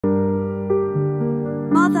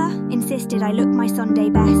Mother insisted I look my Sunday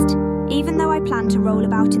best, even though I plan to roll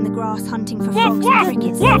about in the grass hunting for frogs and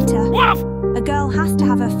crickets later. A girl has to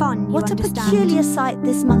have her fun, you What understand. a peculiar sight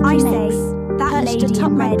this monkey I makes. say, that Perched lady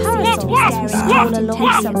atop in my red parasol seems to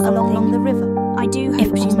be staring along the river. I do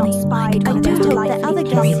hope she's not spied by I do those hope that other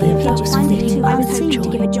delightfully guests pigeons. don't find it too I was hoping unseen. to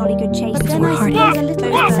give a jolly good chase But then before I suppose a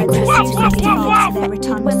little those birds extra are useless curiosity to their is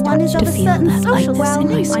rotund when one is of a statues. certain social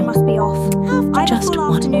standing. I must be off. I have a Just full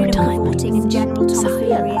one afternoon more of time. cavorting and general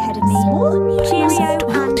tomfoolery ahead of me. Cheerio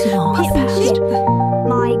and long pip past. ship.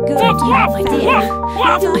 My good My dear,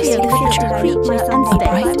 Mother don't be a insisted I look my Sunday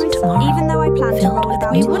bright best, tomorrow, even though I plan to filled roll with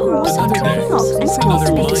about new in the grass hopes and hunting for frogs and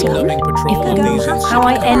Another crickets later. mind-numbing patrol of these How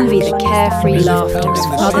I envy the carefree laughter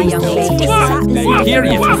of other young ladies. Hear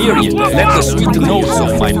ye, let the sweet notes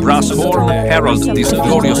of my brass horn herald this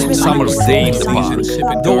glorious summer's day in the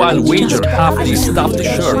park. Though I'll wager half these stuffed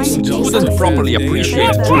shirts wouldn't properly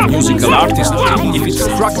appreciate true musical artistry if it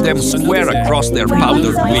struck them square across their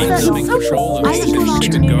powdered wings. Patrol of I these have a full enchanted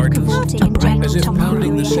afternoon of gardens, cavorting and general as if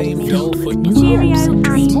pounding the tomfoolery same ahead dull of me. foot. Cheerio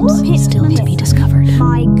and pip still to be discovered.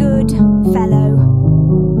 My good fellow.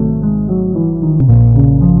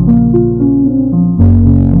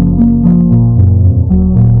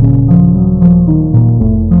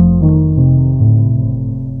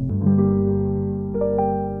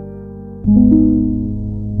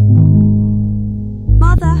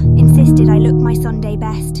 Mother insisted I look my Sunday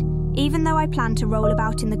best, even though I plan to roll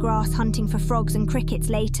about in the grass hunting for frogs and crickets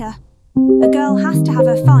later. A girl has to have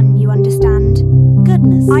her fun, you understand.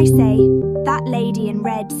 Goodness. I say, that lady in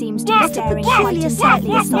red seems to be What a staring quite peculiar sight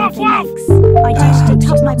intently at this monkey something. makes. I do hope Perched she's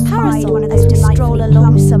atop my not spied parasol one of as those we stroll delightfully along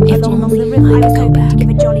plump along the pigeons. river. I was go hoping to back give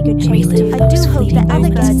a jolly good and chase relive to I do hope fleeting that other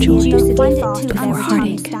moments guests of joy don't find it fast too with their before rotund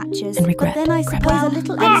heartache statues. and But regret then I crept suppose a in.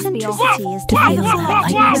 little I must be off. eccentricity is to To feel feel so that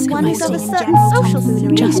happy lightness when one is of a in my certain social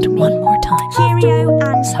standing. Just one more time. Cheerio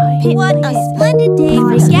and pip What a pip. splendid day for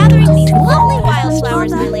My gathering good these lovely fellow.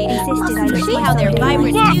 wildflowers, my Mother lady. insisted I look See my how their Sunday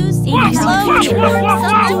vibrant best. hues seem Even to though I glow plan to roll towards about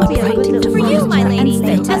some in the joy. grass hunting For for you, frogs my and lady,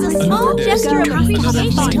 crickets as a later. small gesture of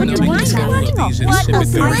appreciation. What a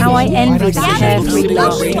splendid How I envy the gathering carefree these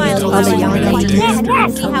lovely laughter of wildflowers, other young my ladies. lady.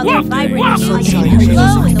 See how their vibrant hues seem to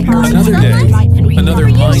glow in the warm Another day, sunlight. another For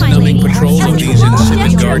you, my mind-numbing lady, patrol as of a these small insipid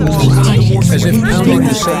gesture of gardens, appreciation. as if pounding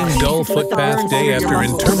the same dull footpath day after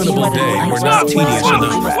interminable day were not tedious enough.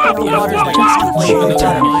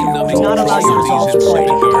 Another mind-numbing Do not allow patrol your of resolve these to insipid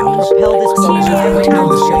gardens, propel this boat as if every pounding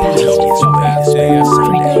the same